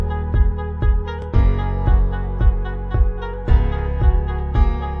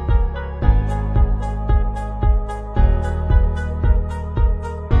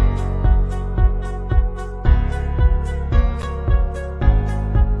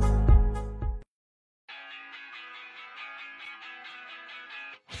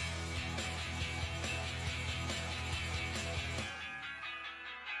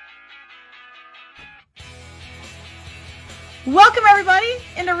Welcome, everybody,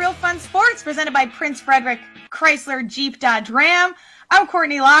 into Real Fun Sports, presented by Prince Frederick Chrysler Jeep Dodge Ram. I'm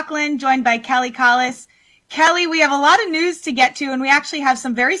Courtney Lachlan, joined by Kelly Collis. Kelly, we have a lot of news to get to, and we actually have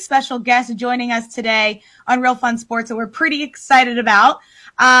some very special guests joining us today on Real Fun Sports that we're pretty excited about.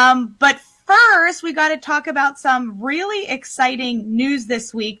 But first, we got to talk about some really exciting news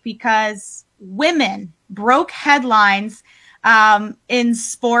this week because women broke headlines in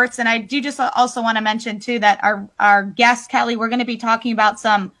sports. And I do just also want to mention too that our guest, Kelly, we're going to be talking about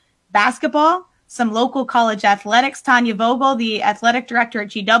some basketball, some local college athletics. Tanya Vogel, the athletic director at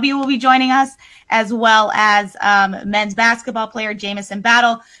GW, will be joining us, as well as men's basketball player Jamison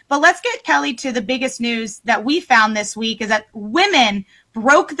Battle. But let's get, Kelly, to the biggest news that we found this week is that women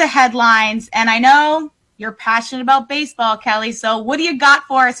broke the headlines. And I know you're passionate about baseball, Kelly. So what do you got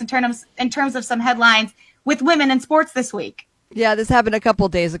for us in terms of some headlines with women in sports this week? Yeah, this happened a couple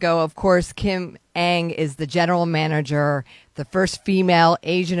days ago. Of course, Kim Ng is the general manager, the first female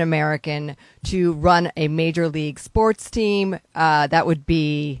Asian American to run a major league sports team. That would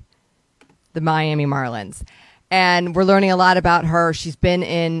be the Miami Marlins. And we're learning a lot about her. She's been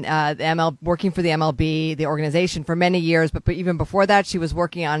in working for the MLB, the organization, for many years. But even before that, she was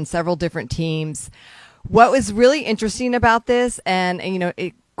working on several different teams. What was really interesting about this, and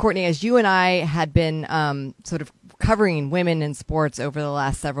Courtney, as you and I had been sort of covering women in sports over the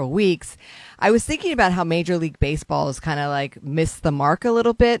last several weeks, I was thinking about how Major League Baseball has kind of like missed the mark a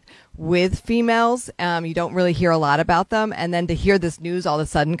little bit with females. You don't really hear a lot about them. And then to hear this news all of a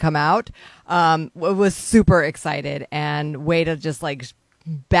sudden come out, was super excited and way to just like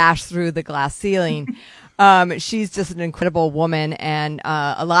bash through the glass ceiling. She's just an incredible woman. And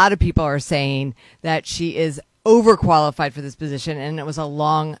a lot of people are saying that she is overqualified for this position, and it was a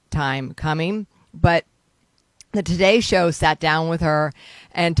long time coming. But the Today Show sat down with her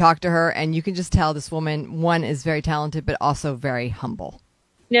and talked to her, and you can just tell this woman, one, is very talented, but also very humble.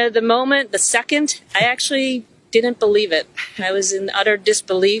 The second, I actually didn't believe it. I was in utter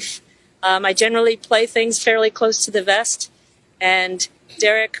disbelief. I generally play things fairly close to the vest, and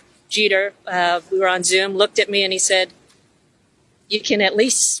Derek Jeter, we were on Zoom, looked at me and he said, "You can at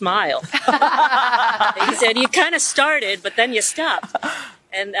least smile." He said, "You kind of started, but then you stopped."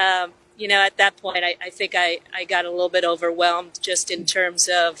 And, at that point, I think I got a little bit overwhelmed just in terms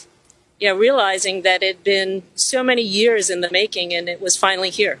of, realizing that it had been so many years in the making and it was finally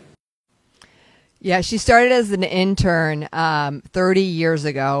here. Yeah, she started as an intern 30 years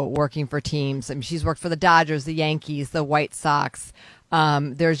ago working for teams. I mean, she's worked for the Dodgers, the Yankees, the White Sox.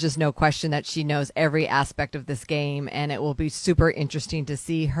 There's just no question that she knows every aspect of this game, and it will be super interesting to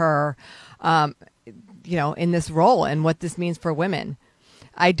see her, in this role and what this means for women.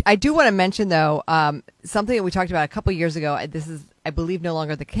 I do want to mention, though, something that we talked about a couple years ago. This is, I believe, no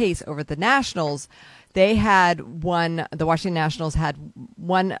longer the case over at the Nationals. The Washington Nationals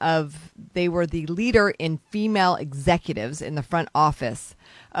they were the leader in female executives in the front office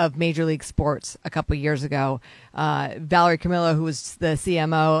of Major League Sports a couple years ago. Valerie Camillo, who was the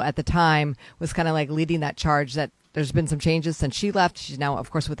CMO at the time, was kind of like leading that charge. That there's been some changes since she left. She's now,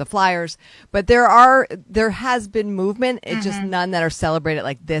 of course, with the Flyers. But there has been movement. It's just none that are celebrated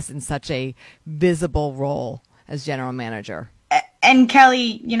like this in such a visible role as general manager. And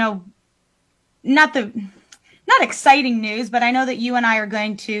Kelly, not exciting news, but I know that you and I are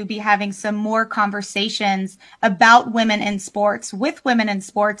going to be having some more conversations about women in sports with women in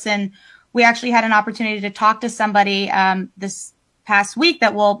sports. And we actually had an opportunity to talk to somebody this past week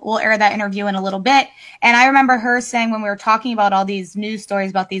that we'll air that interview in a little bit. And I remember her saying, when we were talking about all these news stories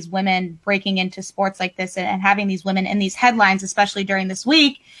about these women breaking into sports like this and having these women in these headlines, especially during this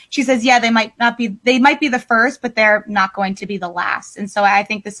week, she says, yeah, they might be the first, but they're not going to be the last. And so I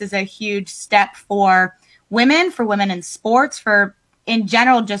think this is a huge step for women in sports, for in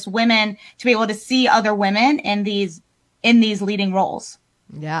general, just women to be able to see other women in these leading roles.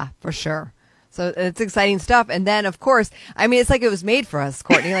 Yeah, for sure. So it's exciting stuff. And then, of course, I mean, it's like it was made for us,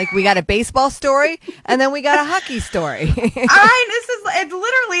 Courtney. Like, we got a baseball story, and then we got a hockey story. It's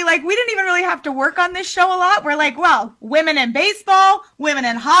literally like we didn't even really have to work on this show a lot. We're like, well, women in baseball, women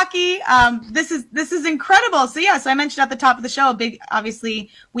in hockey. This is incredible. So I mentioned at the top of the show, a big, obviously,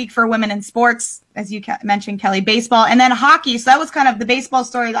 week for women in sports, as you mentioned, Kelly, baseball, and then hockey. So that was kind of the baseball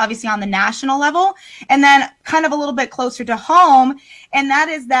story, obviously on the national level, and then kind of a little bit closer to home. And that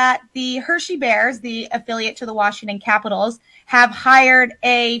is that the Hershey Bears, the affiliate to the Washington Capitals, have hired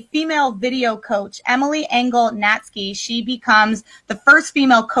a female video coach, Emily Engel-Natsky. She becomes the first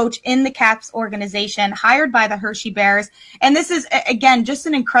female coach in the Caps organization, hired by the Hershey Bears. And this is, again, just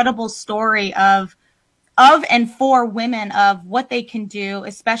an incredible story of of and for women of what they can do,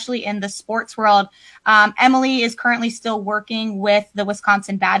 especially in the sports world. Emily is currently still working with the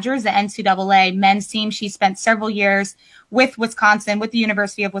Wisconsin Badgers, the NCAA men's team. She spent several years with Wisconsin, with the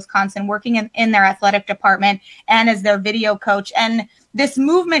University of Wisconsin, working in their athletic department and as their video coach. And this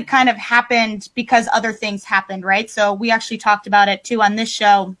movement kind of happened because other things happened, right? So we actually talked about it too on this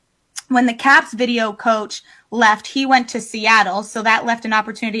show. When the Caps video coach left, he went to Seattle. So that left an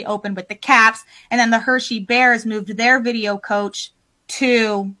opportunity open with the Caps. And then the Hershey Bears moved their video coach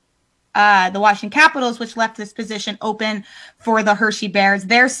to the Washington Capitals, which left this position open for the Hershey Bears.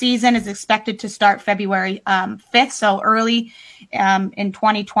 Their season is expected to start February 5th, so early in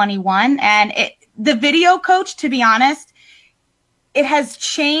 2021. And the video coach, to be honest, it has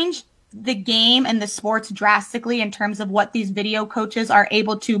changed the game and the sports drastically in terms of what these video coaches are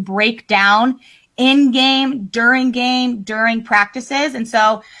able to break down in game, during practices. And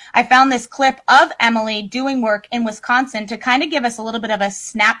so I found this clip of Emily doing work in Wisconsin to kind of give us a little bit of a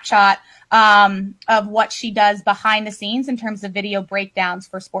snapshot of what she does behind the scenes in terms of video breakdowns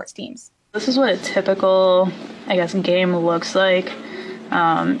for sports teams. This is what a typical, game looks like.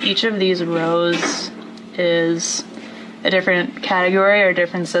 Each of these rows is a different category or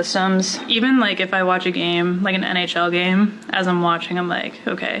different systems. Even if I watch a game, like an NHL game, as I'm watching, I'm like,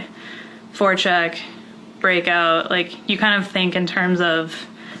 okay, forecheck, breakout. You kind of think in terms of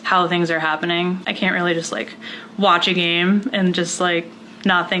how things are happening. I can't really just watch a game and just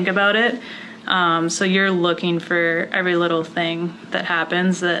not think about it. So you're looking for every little thing that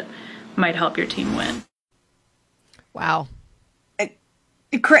happens that might help your team win. Wow.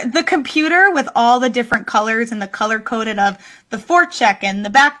 The computer with all the different colors and the color coded of the forecheck and the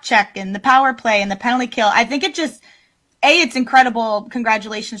back check and the power play and the penalty kill. I think it just, it's incredible.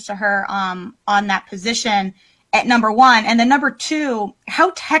 Congratulations to her on that position at number one. And then number two,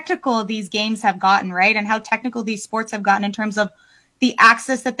 how technical these games have gotten, right? And how technical these sports have gotten in terms of the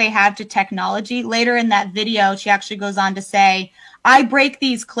access that they have to technology. Later in that video, she actually goes on to say, I break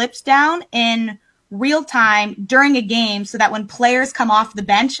these clips down in real time during a game so that when players come off the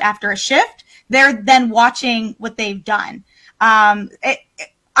bench after a shift, they're then watching what they've done. I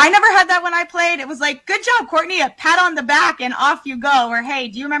never had that when I played. It was like, good job, Courtney, a pat on the back and off you go. Or, hey,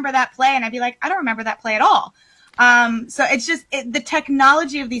 do you remember that play? And I'd be like, I don't remember that play at all. So it's just the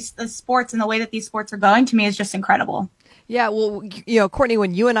technology of the sports and the way that these sports are going to me is just incredible. Yeah, well, Courtney,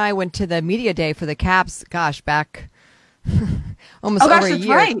 when you and I went to the media day for the Caps, back almost over a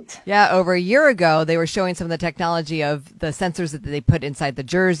year. Right. Yeah, over a year ago, they were showing some of the technology of the sensors that they put inside the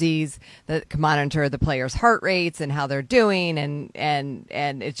jerseys that can monitor the players' heart rates and how they're doing, and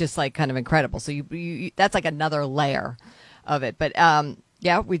it's just kind of incredible. So you that's another layer of it. But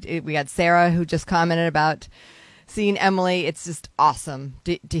we had Sarah who just commented about seeing Emily. It's just awesome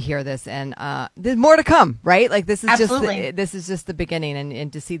to hear this, and there's more to come, right? This is Absolutely. this is just the beginning,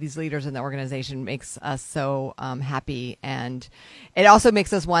 and to see these leaders in the organization makes us so happy, and it also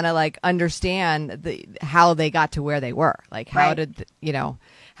makes us want to understand how they got to where they were. How Right.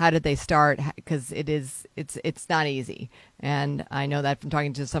 How did they start? Because it's not easy, and I know that from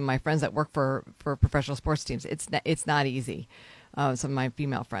talking to some of my friends that work for professional sports teams. It's not easy. Some of my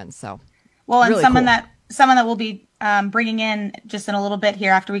female friends. So well, and really someone cool. that we'll be bringing in just in a little bit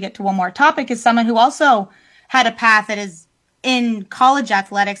here after we get to one more topic is someone who also had a path that is in college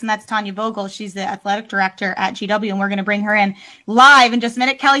athletics, and that's Tanya Vogel. She's the athletic director at GW, and we're going to bring her in live in just a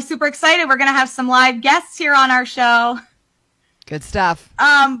minute. Kelly's super excited. We're going to have some live guests here on our show. Good stuff.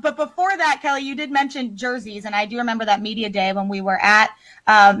 But before that, Kelly, you did mention jerseys, and I do remember that media day when we were at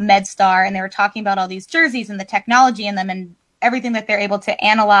MedStar, and they were talking about all these jerseys and the technology in them and everything that they're able to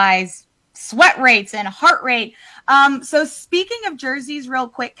analyze, sweat rates and heart rate. So speaking of jerseys real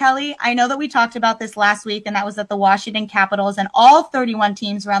quick, Kelly, I know that we talked about this last week, and that was that the Washington Capitals and all 31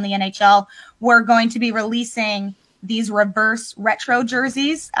 teams around the NHL were going to be releasing these reverse retro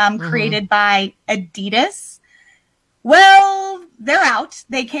jerseys created by Adidas. Well, they're out.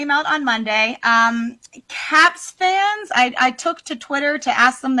 They came out on Monday. Caps fans, I took to Twitter to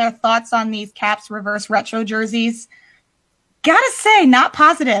ask them their thoughts on these Caps reverse retro jerseys. Gotta say, not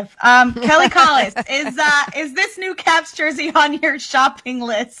positive. Kelly Collis, is this new Caps jersey on your shopping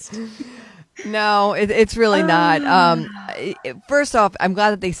list? No, it's really not. First off, I'm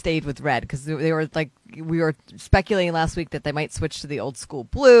glad that they stayed with red because they were we were speculating last week that they might switch to the old school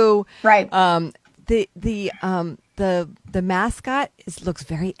blue. Right. The mascot looks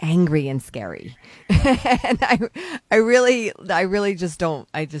very angry and scary, and I really just don't.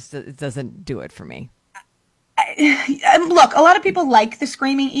 It doesn't do it for me. Look, a lot of people like the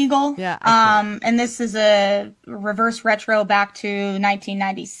Screaming Eagle. Yeah. And this is a reverse retro back to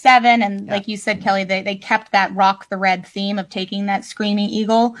 1997. And like you said, Kelly, they kept that Rock the Red theme of taking that Screaming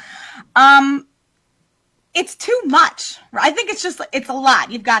Eagle. It's too much. I think it's a lot.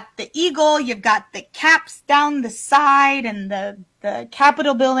 You've got the eagle, you've got the caps down the side, and the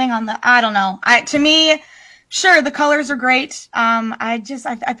Capitol building on the, I don't know. To me, sure, the colors are great. I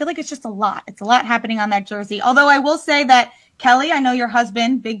feel like it's just a lot. It's a lot happening on that jersey. Although I will say that, Kelly, I know your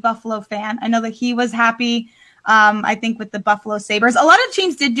husband, big Buffalo fan. I know that he was happy, I think, with the Buffalo Sabres. A lot of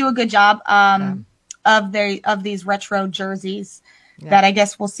teams did do a good job of these retro jerseys that I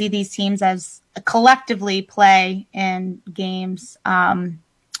guess we'll see these teams as collectively play in games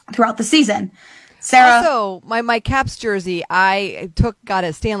throughout the season. Sarah? Also, my Caps jersey, I got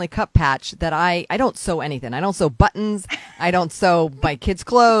a Stanley Cup patch that I don't sew anything. I don't sew buttons. I don't sew my kids'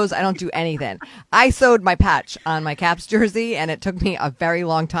 clothes. I don't do anything. I sewed my patch on my Caps jersey, and it took me a very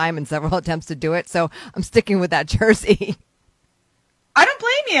long time and several attempts to do it. So I'm sticking with that jersey. I don't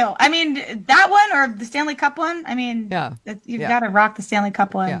blame you. I mean, that one or the Stanley Cup one, I mean, you've got to rock the Stanley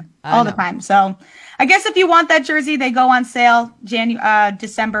Cup one all the time. So I guess if you want that jersey, they go on sale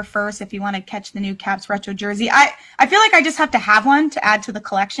December 1st if you want to catch the new Caps retro jersey. I feel like I just have to have one to add to the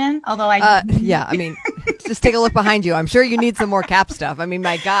collection, although I mean, just take a look behind you. I'm sure you need some more Cap stuff. I mean,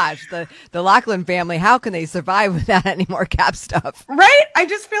 my gosh, the Loughlin family, how can they survive without any more Cap stuff? Right? I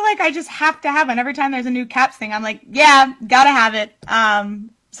just feel like I just have to have one. Every time there's a new Caps thing, I'm like, yeah, gotta have it.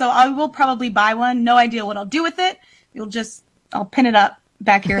 So I will probably buy one. No idea what I'll do with it. I'll pin it up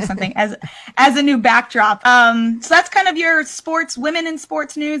back here or something as a new backdrop. So that's kind of your women in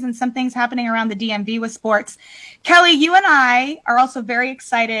sports news and some things happening around the DMV with sports. Kelly, you and I are also very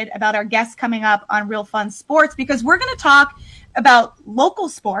excited about our guests coming up on Real Fun Sports because we're going to talk about local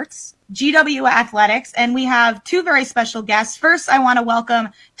sports, GW Athletics, and we have two very special guests. First, I want to welcome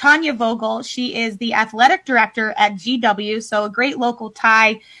Tanya Vogel. She is the athletic director at GW, so a great local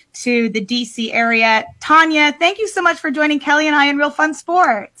tie to the DC area. Tanya, thank you so much for joining Kelly and I in Real Fun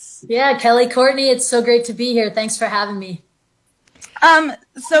Sports. Yeah, Kelly, Courtney, it's so great to be here. Thanks for having me.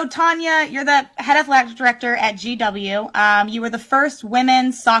 So Tanya, you're the head athletic director at GW. You were the first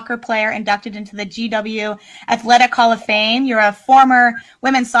women's soccer player inducted into the GW Athletic Hall of Fame. You're a former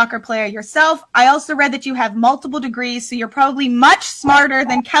women's soccer player yourself. I also read that you have multiple degrees, so you're probably much smarter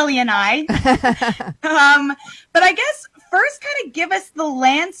than Kelly and I. But I guess first kind of give us the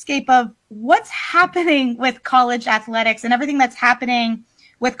landscape of what's happening with college athletics and everything that's happening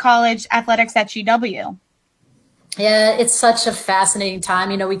with college athletics at GW. Yeah, it's such a fascinating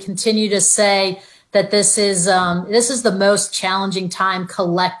time. You know, we continue to say that this is the most challenging time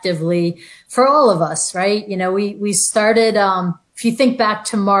collectively for all of us, right? You know, we started, if you think back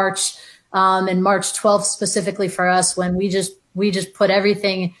to March, and March 12th specifically for us, when we just put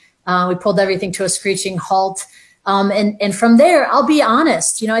everything, we pulled everything to a screeching halt. And from there, I'll be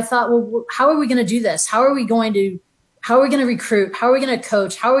honest, you know, I thought, well, how are we going to do this? How are we going to recruit? How are we going to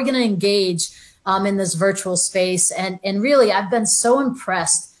coach? How are we going to engage in this virtual space? And really, I've been so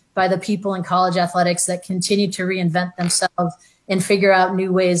impressed by the people in college athletics that continue to reinvent themselves and figure out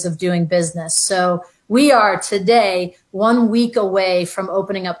new ways of doing business. So we are today 1 week away from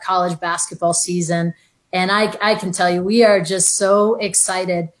opening up college basketball season. And I can tell you, we are just so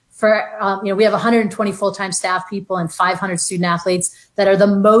excited for, we have 120 full-time staff people and 500 student athletes that are the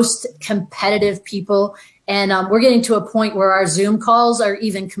most competitive people. And we're getting to a point where our Zoom calls are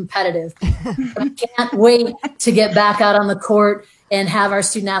even competitive. We can't wait to get back out on the court and have our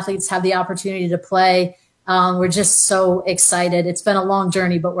student athletes have the opportunity to play. We're just so excited. It's been a long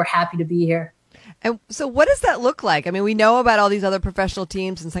journey, but we're happy to be here. And so what does that look like? I mean, we know about all these other professional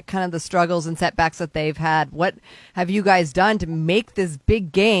teams and kind of the struggles and setbacks that they've had. What have you guys done to make this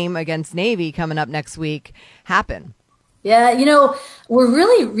big game against Navy coming up next week happen? Yeah, you know, we're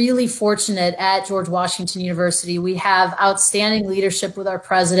really, really fortunate at George Washington University. We have outstanding leadership with our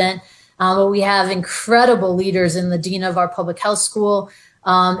president, but we have incredible leaders in the dean of our public health school,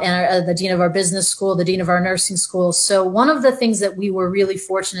 and the dean of our business school, the dean of our nursing school. So one of the things that we were really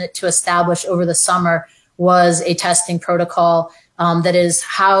fortunate to establish over the summer was a testing protocol that is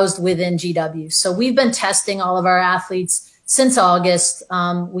housed within GW. So we've been testing all of our athletes since August.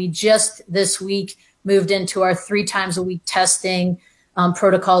 We just this week moved into our 3 times a week testing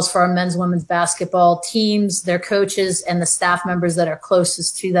protocols for our men's, women's basketball teams, their coaches, and the staff members that are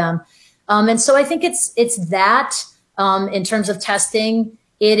closest to them. And so I think it's that in terms of testing.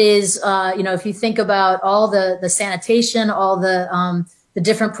 It is, if you think about all the sanitation, all the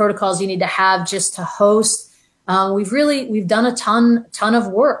different protocols you need to have just to host, we've done a ton of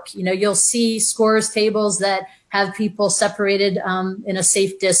work. You know, you'll see scorers tables that have people separated in a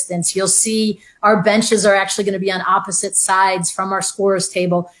safe distance. You'll see our benches are actually going to be on opposite sides from our scorers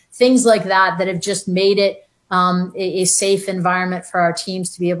table, things like that have just made it a safe environment for our teams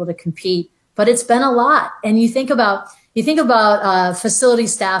to be able to compete. But it's been a lot. And you think about facility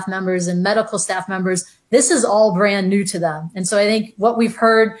staff members and medical staff members, this is all brand new to them. And so I think what we've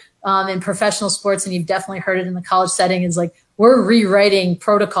heard in professional sports, and you've definitely heard it in the college setting, is like we're rewriting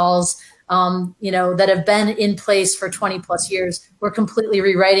protocols that have been in place for 20 plus years. We're completely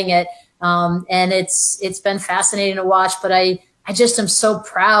rewriting it. And it's been fascinating to watch, but I just am so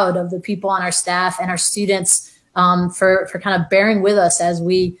proud of the people on our staff and our students for kind of bearing with us as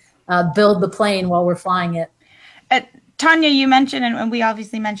we build the plane while we're flying it. Tanya, you mentioned, and we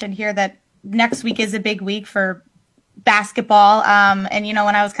obviously mentioned here, that next week is a big week for basketball. And,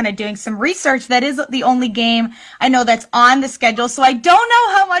 when I was kind of doing some research, that is the only game I know that's on the schedule. So I don't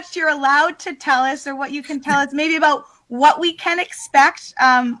know how much you're allowed to tell us, or what you can tell us maybe about what we can expect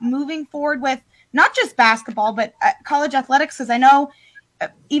moving forward with not just basketball, but college athletics, because I know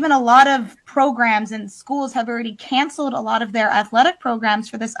even a lot of programs and schools have already canceled a lot of their athletic programs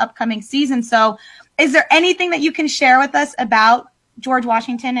for this upcoming season. So is there anything that you can share with us about George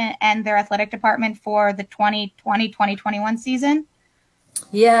Washington and their athletic department for the 2020-2021 season?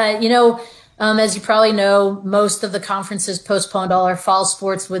 Yeah, as you probably know, most of the conferences postponed all our fall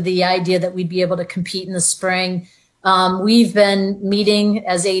sports with the idea that we'd be able to compete in the spring. We've been meeting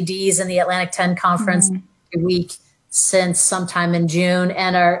as ADs in the Atlantic 10 conference every week since sometime in June,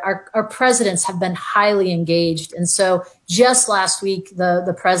 and our presidents have been highly engaged. And so just last week,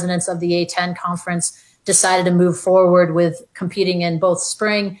 the presidents of the A10 conference decided to move forward with competing in both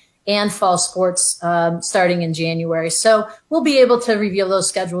spring and fall sports starting in January. So we'll be able to reveal those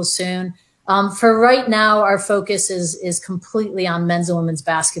schedules soon. For right now, our focus is completely on men's and women's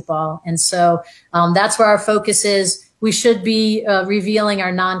basketball. And so that's where our focus is. We should be revealing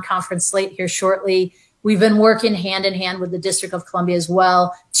our non-conference slate here shortly. We've been working hand in hand with the District of Columbia as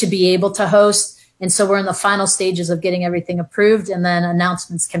well to be able to host. And so we're in the final stages of getting everything approved, and then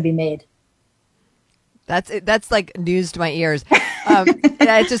announcements can be made. That's like news to my ears.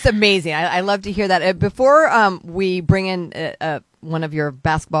 It's just amazing. I love to hear that. Before we bring in one of your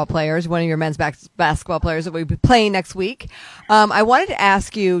basketball players, one of your men's basketball players that we'll be playing next week, I wanted to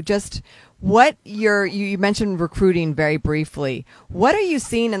ask you just what you mentioned recruiting very briefly. What are you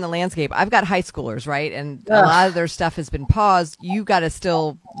seeing in the landscape? I've got high schoolers, right? And a lot of their stuff has been paused. You got to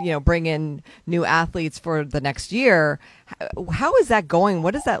still, bring in new athletes for the next year. How is that going?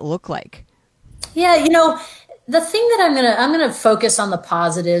 What does that look like? Yeah, the thing that I'm gonna focus on the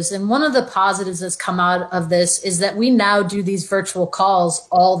positives, and one of the positives that's come out of this is that we now do these virtual calls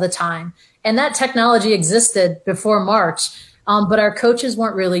all the time, and that technology existed before March, but our coaches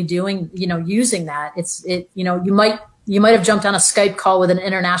weren't really using that. You might have jumped on a Skype call with an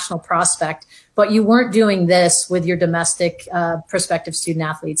international prospect, but you weren't doing this with your domestic prospective student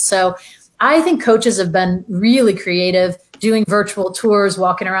athletes. So I think coaches have been really creative, doing virtual tours,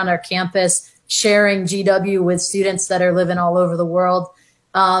 walking around our campus, sharing GW with students that are living all over the world.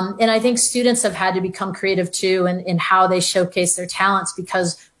 And I think students have had to become creative too in how they showcase their talents,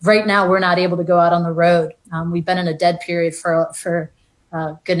 because right now we're not able to go out on the road. We've been in a dead period for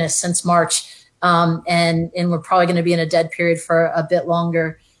goodness, since March. And we're probably going to be in a dead period for a bit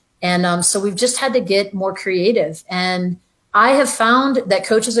longer. And so we've just had to get more creative. And I have found that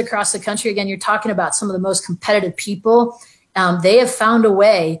coaches across the country, again, you're talking about some of the most competitive people, they have found a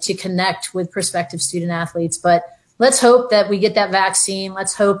way to connect with prospective student athletes. But let's hope that we get that vaccine.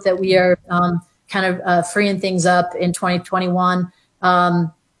 Let's hope that we are freeing things up in 2021,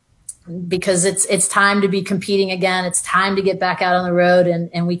 because it's time to be competing again. It's time to get back out on the road,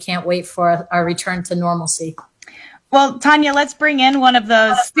 and we can't wait for our return to normalcy. Well, Tanya, let's bring in one of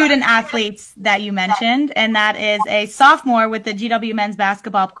those student athletes that you mentioned, and that is a sophomore with the GW men's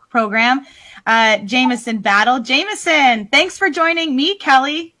basketball program, Jamison Battle. Jamison, thanks for joining me,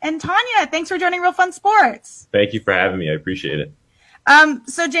 Kelly, and Tanya. Thanks for joining Real Fun Sports. Thank you for having me. I appreciate it.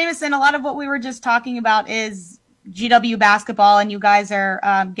 So Jamison, a lot of what we were just talking about is GW basketball, and you guys are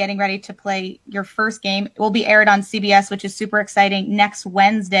getting ready to play your first game. It will be aired on CBS, which is super exciting, next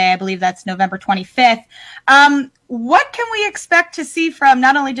Wednesday. I believe that's November 25th. What can we expect to see from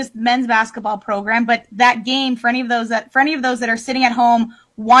not only just the men's basketball program, but that game for any of those that are sitting at home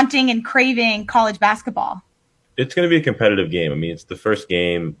wanting and craving college basketball? It's going to be a competitive game. I mean, it's the first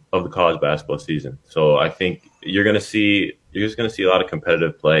game of the college basketball season. So I think you're just going to see a lot of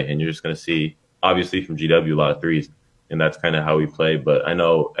competitive play, and you're just going to see, obviously from GW, a lot of threes, and that's kind of how we play. But I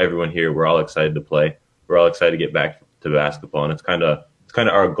know everyone here, we're all excited to play. We're all excited to get back to basketball, and it's kind of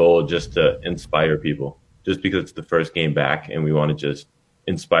our goal, just to inspire people. just because it's the first game back, and we want to just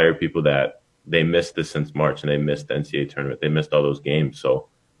inspire people that they missed this since March, and they missed the NCAA tournament. They missed all those games. So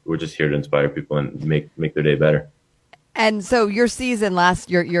we're just here to inspire people and make their day better. And so your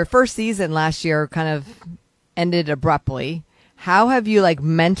first season last year kind of ended abruptly. How have you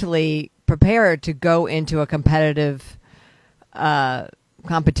mentally prepared to go into a competitive a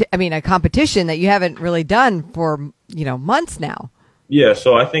competition that you haven't really done for, months now? Yeah,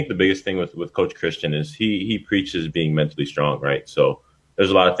 so I think the biggest thing with Coach Christian is he preaches being mentally strong, right? So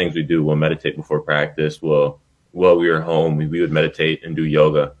there's a lot of things we do. We'll meditate before practice. While we were home, we would meditate and do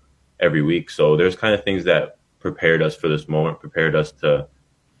yoga every week. So there's kind of things that prepared us for this moment, prepared us to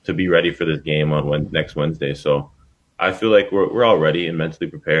be ready for this game on next Wednesday. So I feel like we're all ready and mentally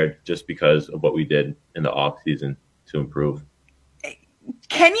prepared just because of what we did in the off season to improve.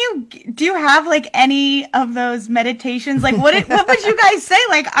 Do you have any of those meditations? What would you guys say?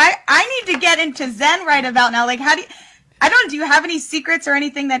 I need to get into Zen right about now. Do you have any secrets or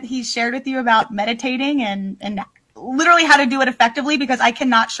anything that he's shared with you about meditating and literally how to do it effectively? Because I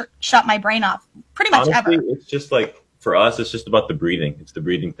cannot shut my brain off pretty much Honestly, ever. It's just for us, it's just about the breathing. It's the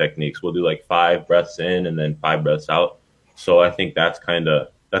breathing techniques. We'll do 5 breaths in and then 5 breaths out. So I think that's kind of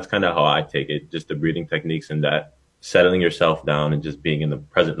how I take it. Just the breathing techniques and that settling yourself down and just being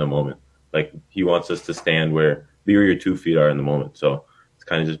present in the moment. He wants us to stand where your 2 feet are in the moment. So it's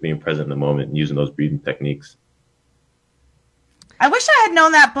kind of just being present in the moment and using those breathing techniques. I wish I had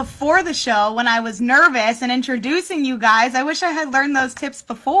known that before the show when I was nervous and introducing you guys. I wish I had learned those tips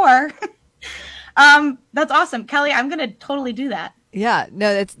before. That's awesome. Kelly, I'm going to totally do that. Yeah,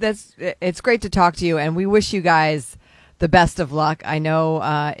 no, it's great to talk to you, and we wish you guys the best of luck. I know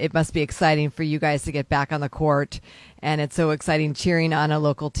it must be exciting for you guys to get back on the court, and it's so exciting cheering on a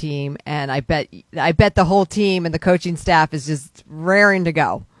local team. And I bet the whole team and the coaching staff is just raring to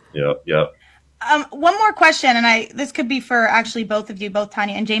go. Yeah. One more question, and this could be for actually both of you, both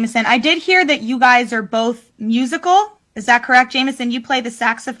Tanya and Jamison. I did hear that you guys are both musical. Is that correct, Jamison? You play the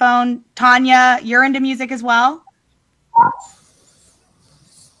saxophone. Tanya, you're into music as well?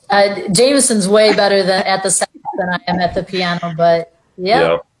 Jamison's way better at the sax than I am at the piano, but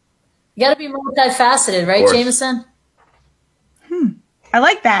yeah. You got to be multifaceted, right, Jamison? I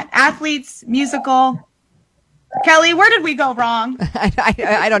like that. Athletes, musical. Kelly, where did we go wrong?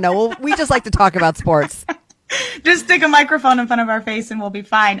 I don't know. Well, we just like to talk about sports. Just stick a microphone in front of our face and we'll be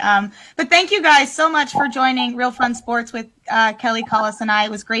fine. But thank you guys so much for joining Real Fun Sports with Kelly Collis and I. It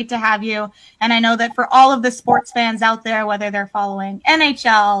was great to have you. And I know that for all of the sports fans out there, whether they're following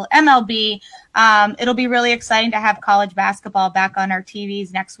NHL, MLB, it'll be really exciting to have college basketball back on our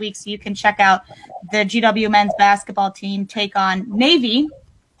TVs next week. So you can check out the GW men's basketball team take on Navy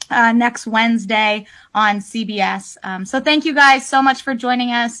next Wednesday on CBS. So thank you guys so much for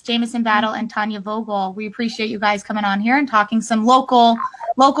joining us, Jamison Battle and Tanya Vogel. We appreciate you guys coming on here and talking some local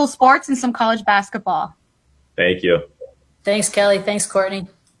sports and some college basketball. Thank you. Thanks, Kelly. Thanks, Courtney.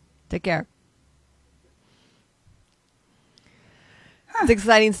 Take care. It's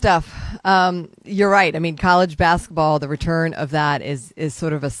exciting stuff. You're right. I mean, college basketball, the return of that is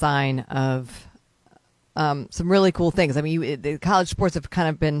sort of a sign of some really cool things. I mean, the college sports have kind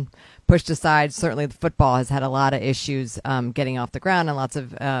of been pushed aside. Certainly the football has had a lot of issues getting off the ground and lots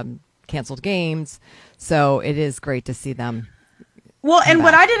of canceled games. So it is great to see them. Well, and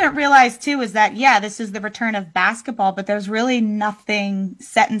what I didn't realize too is that, this is the return of basketball, but there's really nothing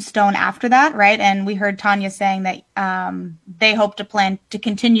set in stone after that, right? And we heard Tanya saying that they hope to plan to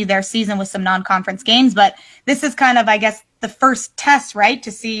continue their season with some non-conference games, but this is kind of, I guess, the first test, right,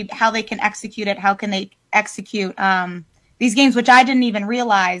 to see how they can execute it. How can they execute these games, which I didn't even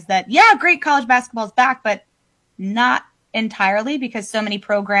realize that, great, college basketball is back, but not entirely, because so many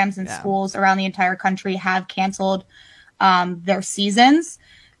programs and schools around the entire country have canceled their seasons.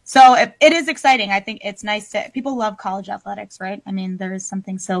 So it is exciting. I think it's nice people love college athletics, right? I mean, there is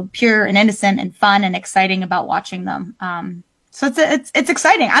something so pure and innocent and fun and exciting about watching them. So it's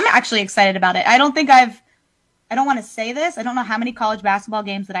exciting. I'm actually excited about it. I don't want to say this. I don't know how many college basketball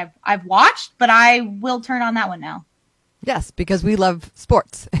games that I've watched, but I will turn on that one now. Yes, because we love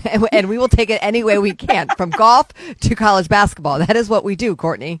sports and we will take it any way we can, from golf to college basketball. That is what we do,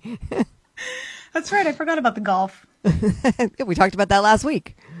 Courtney. That's right. I forgot about the golf. We talked about that last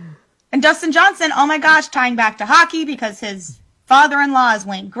week. And Dustin Johnson, oh my gosh, tying back to hockey because his father-in-law is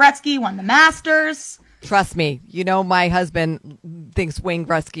Wayne Gretzky, won the Masters. Trust me, my husband thinks Wayne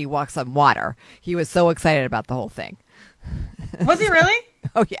Gretzky walks on water. He was so excited about the whole thing. Was he really?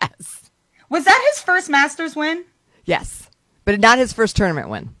 Oh, yes. Was that his first Masters win? Yes, but not his first tournament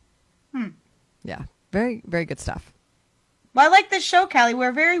win. Yeah, very, very good stuff. Well, I like this show, Kelly.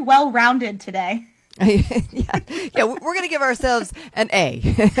 We're very well-rounded today. Yeah, we're going to give ourselves an A.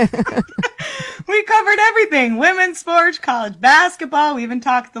 We covered everything. Women's sports, college basketball. We even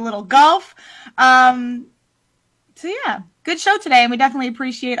talked a little golf. So yeah, good show today. And we definitely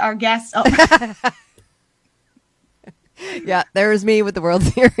appreciate our guests. Oh. Yeah, there's me with the World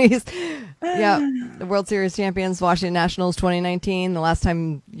Series. Yeah, the World Series champions, Washington Nationals 2019. The last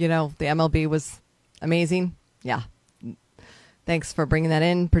time, the MLB was amazing. Yeah. Thanks for bringing that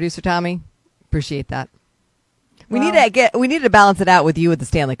in, producer Tommy. Appreciate that. We need to balance it out with you with the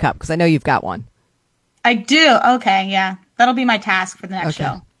Stanley Cup because I know you've got one. I do. Okay, yeah. That'll be my task for the next show.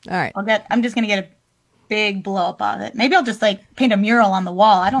 All right. I'm just going to get a big blow up of it. Maybe I'll just paint a mural on the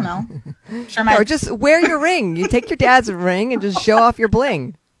wall. I don't know. Or just wear your ring. You take your dad's ring and just show off your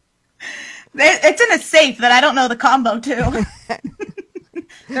bling. It's in a safe that I don't know the combo to.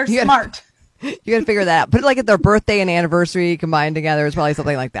 They're smart. You got to figure that out. Put it at their birthday and anniversary combined together. It's probably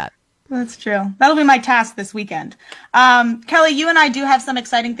something like that. That's true. That'll be my task this weekend. Kelly, you and I do have some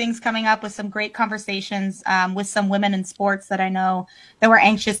exciting things coming up with some great conversations with some women in sports that I know that we're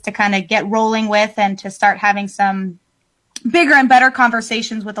anxious to kind of get rolling with and to start having some bigger and better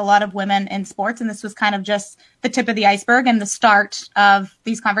conversations with a lot of women in sports. And this was kind of just the tip of the iceberg and the start of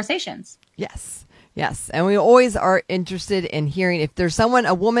these conversations. Yes. And we always are interested in hearing if there's a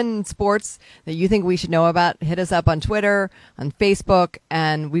woman in sports that you think we should know about, hit us up on Twitter, on Facebook,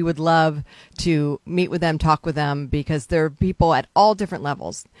 and we would love to meet with them, talk with them, because there are people at all different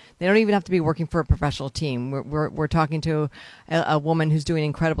levels. They don't even have to be working for a professional team. We're talking to a woman who's doing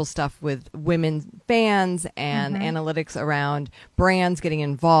incredible stuff with women fans and analytics around brands getting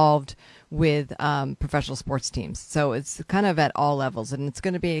involved with professional sports teams. So it's kind of at all levels, and it's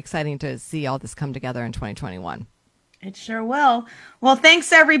going to be exciting to see all this come together in 2021. It sure will. Well,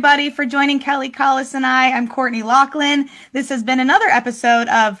 thanks everybody for joining Kelly Collis and I. I'm Courtney Lachlan. This has been another episode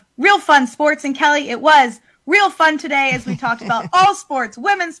of Real Fun Sports. And Kelly, it was real fun today as we talked about all sports,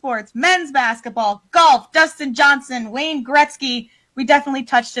 women's sports, men's basketball, golf, Dustin Johnson, Wayne Gretzky. We definitely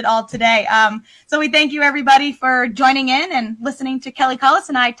touched it all today. So we thank you everybody for joining in and listening to Kelly Collis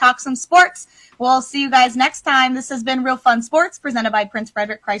and I talk some sports. We'll see you guys next time. This has been Real Fun Sports presented by Prince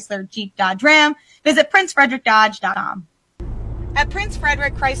Frederick Chrysler Jeep Dodge Ram. Visit PrinceFrederickDodge.com. At Prince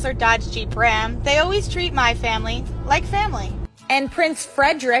Frederick Chrysler Dodge Jeep Ram, they always treat my family like family. And Prince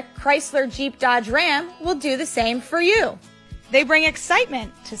Frederick Chrysler Jeep Dodge Ram will do the same for you. They bring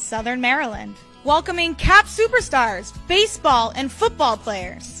excitement to Southern Maryland, welcoming Cap superstars, baseball and football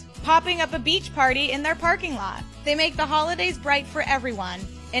players, popping up a beach party in their parking lot. They make the holidays bright for everyone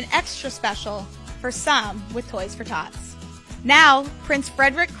and extra special for some with Toys for Tots. Now, Prince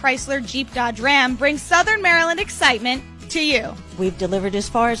Frederick Chrysler Jeep Dodge Ram brings Southern Maryland excitement to you. We've delivered as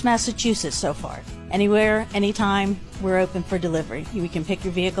far as Massachusetts so far. Anywhere, anytime, we're open for delivery. We can pick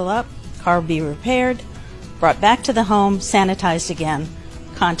your vehicle up, car will be repaired, brought back to the home, sanitized again,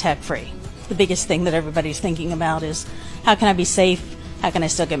 contact free. The biggest thing that everybody's thinking about is how can I be safe? How can I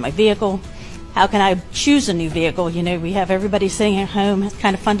still get my vehicle? How can I choose a new vehicle? We have everybody sitting at home. It's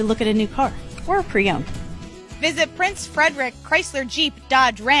kind of fun to look at a new car or pre-owned. Visit Prince Frederick Chrysler Jeep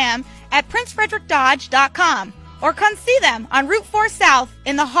Dodge Ram at PrinceFrederickDodge.com or come see them on Route 4 South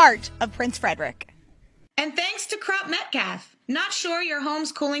in the heart of Prince Frederick. And thanks to Crop Metcalf. Not sure your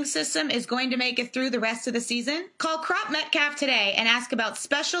home's cooling system is going to make it through the rest of the season? Call Crop Metcalf today and ask about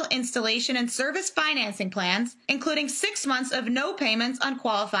special installation and service financing plans, including 6 months of no payments on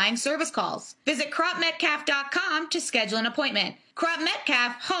qualifying service calls. Visit CropMetcalf.com to schedule an appointment. Crop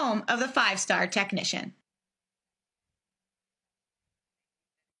Metcalf, home of the 5-star technician.